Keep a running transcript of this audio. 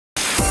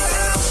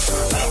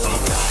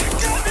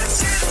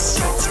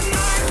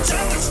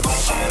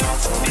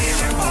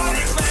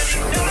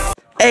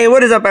Hey,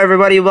 what is up,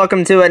 everybody?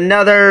 Welcome to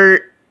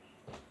another...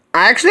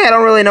 Actually, I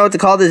don't really know what to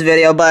call this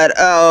video, but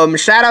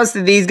shout outs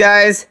to these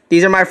guys.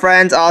 These are my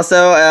friends. Also,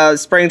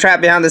 Springtrap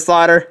Behind the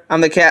Slaughter.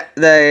 I'm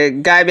the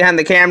guy behind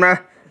the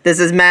camera. This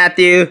is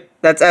Matthew.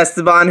 That's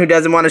Esteban, who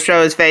doesn't want to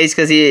show his face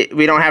because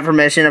we don't have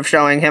permission of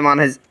showing him on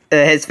his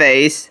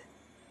face.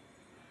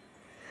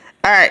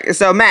 Alright,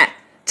 so Matt,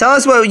 tell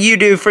us what you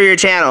do for your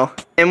channel,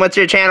 and what's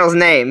your channel's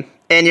name,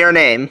 and your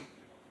name.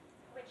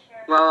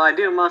 Well, I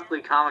do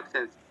mostly comics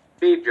and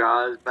speed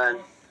draws, but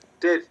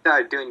did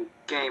start doing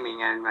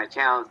gaming, and my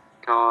channel is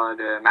called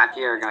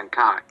Matthew Aragon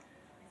Comics.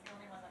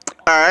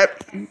 Alright.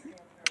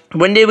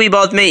 When did we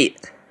both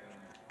meet?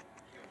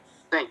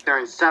 I think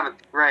during 7th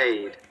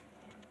grade.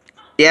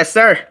 Yes,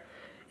 sir.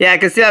 Yeah,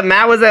 because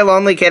Matt was a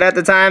lonely kid at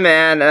the time,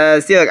 and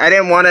I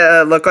didn't want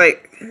to look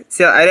like...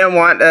 I didn't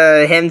want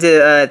him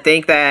to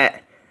think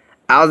that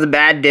I was a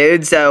bad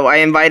dude, so I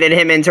invited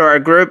him into our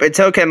group. It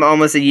took him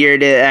almost a year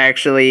to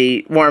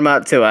actually warm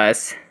up to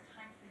us.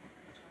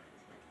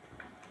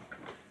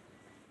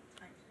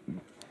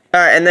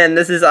 Alright, and then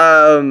this is,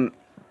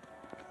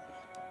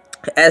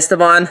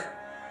 Esteban.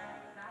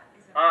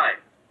 Hi.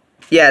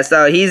 Yeah,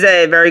 so he's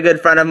a very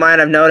good friend of mine.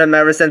 I've known him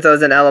ever since I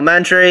was in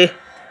elementary.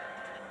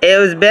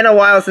 It's been a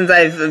while since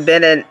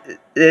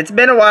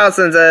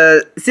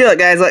see, look,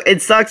 guys, look,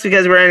 it sucks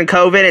because we're in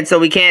COVID, and so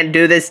we can't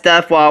do this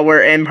stuff while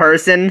we're in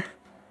person.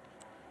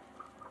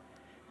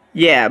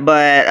 Yeah,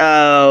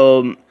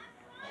 but,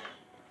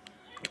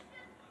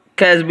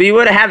 because we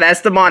would have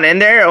Esteban in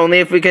there only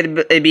if we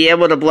could be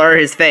able to blur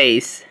his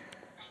face.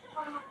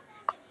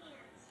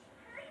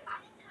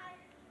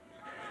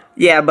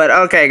 Yeah, but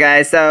okay,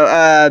 guys,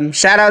 so,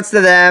 shout-outs to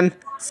them.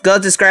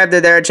 Go subscribe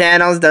to their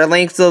channels. Their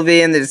links will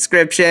be in the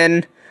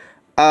description.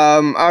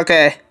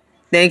 Okay.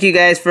 Thank you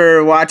guys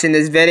for watching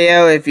this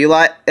video. If you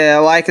like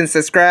and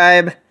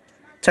subscribe,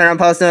 turn on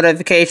post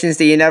notifications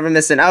so you never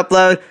miss an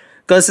upload.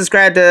 Go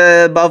subscribe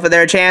to both of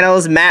their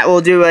channels. Matt will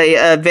do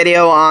a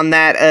video on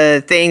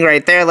that thing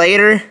right there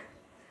later.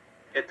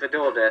 It's a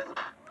dual disc.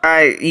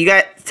 Alright, you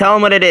guys, tell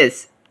them what it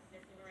is.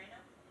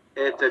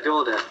 It's a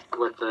dual disc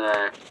with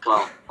a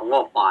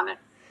wolf on it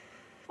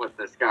with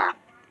the scar.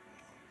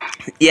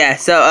 Yeah,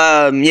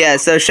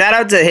 so shout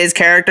out to his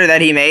character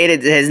that he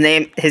made.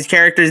 His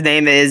character's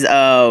name is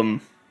Bat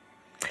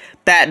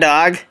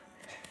Dog,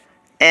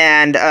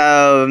 and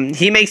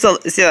he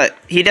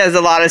does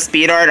a lot of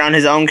speed art on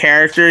his own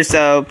character.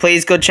 So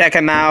please go check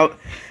him out.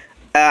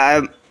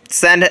 Tell him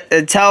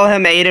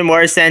Aiden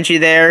Moore sent you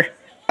there.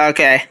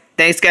 Okay,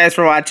 thanks guys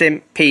for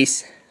watching.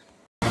 Peace.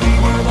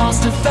 We're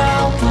lost